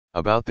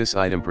About this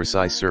item: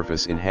 precise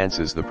surface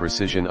enhances the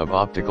precision of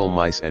optical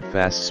mice at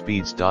fast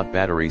speeds.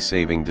 Battery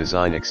saving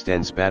design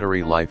extends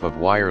battery life of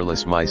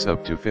wireless mice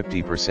up to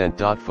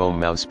 50%. Foam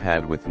mouse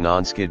pad with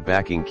non-skid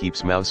backing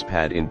keeps mouse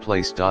pad in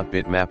place.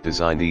 Bitmap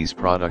design: these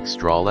products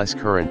draw less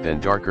current than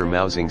darker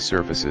mousing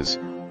surfaces,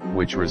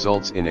 which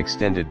results in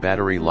extended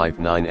battery life.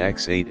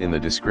 9x8 in the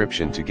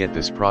description to get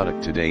this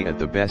product today at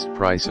the best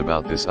price.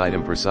 About this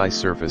item: precise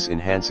surface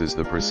enhances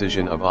the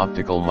precision of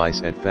optical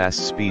mice at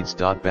fast speeds.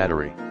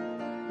 Battery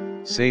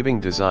saving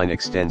design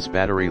extends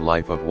battery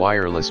life of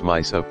wireless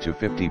mice up to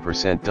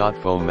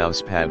 50%. Foam mouse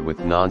pad with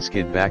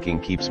non-skid backing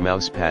keeps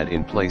mouse pad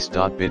in place.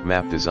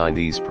 Bitmap design: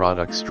 these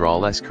products draw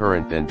less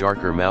current than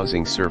darker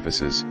mousing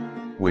surfaces,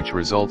 which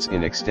results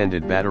in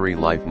extended battery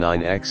life.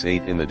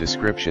 9x8 in the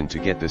description to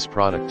get this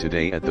product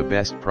today at the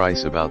best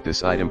price. About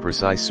this item: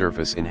 precise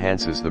surface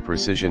enhances the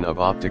precision of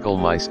optical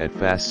mice at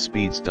fast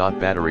speeds.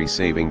 Battery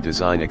saving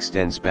design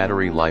extends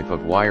battery life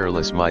of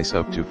wireless mice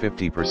up to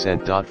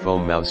 50%.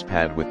 Foam mouse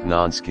pad with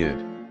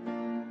non-skid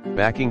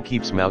backing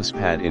keeps mouse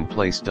pad in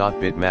place.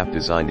 Bitmap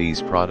design: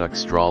 these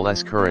products draw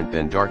less current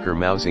than darker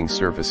mousing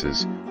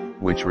surfaces,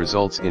 which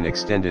results in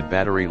extended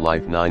battery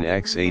life.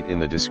 9x8 in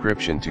the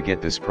description to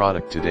get this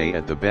product today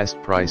at the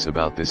best price.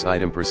 About this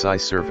item: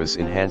 precise surface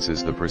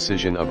enhances the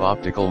precision of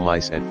optical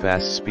mice at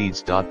fast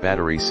speeds.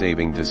 Battery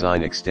saving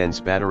design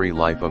extends battery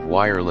life of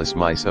wireless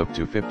mice up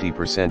to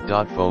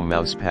 50%. Foam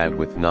mouse pad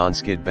with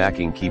non-skid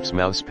backing keeps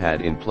mouse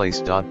pad in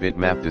place.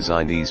 Bitmap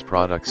design: these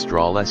products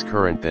draw less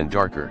current than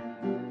darker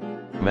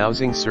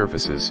mousing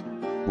surfaces,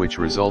 which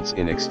results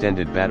in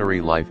extended battery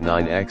life.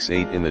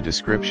 9x8 in the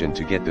description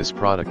to get this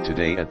product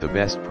today at the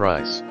best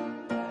price.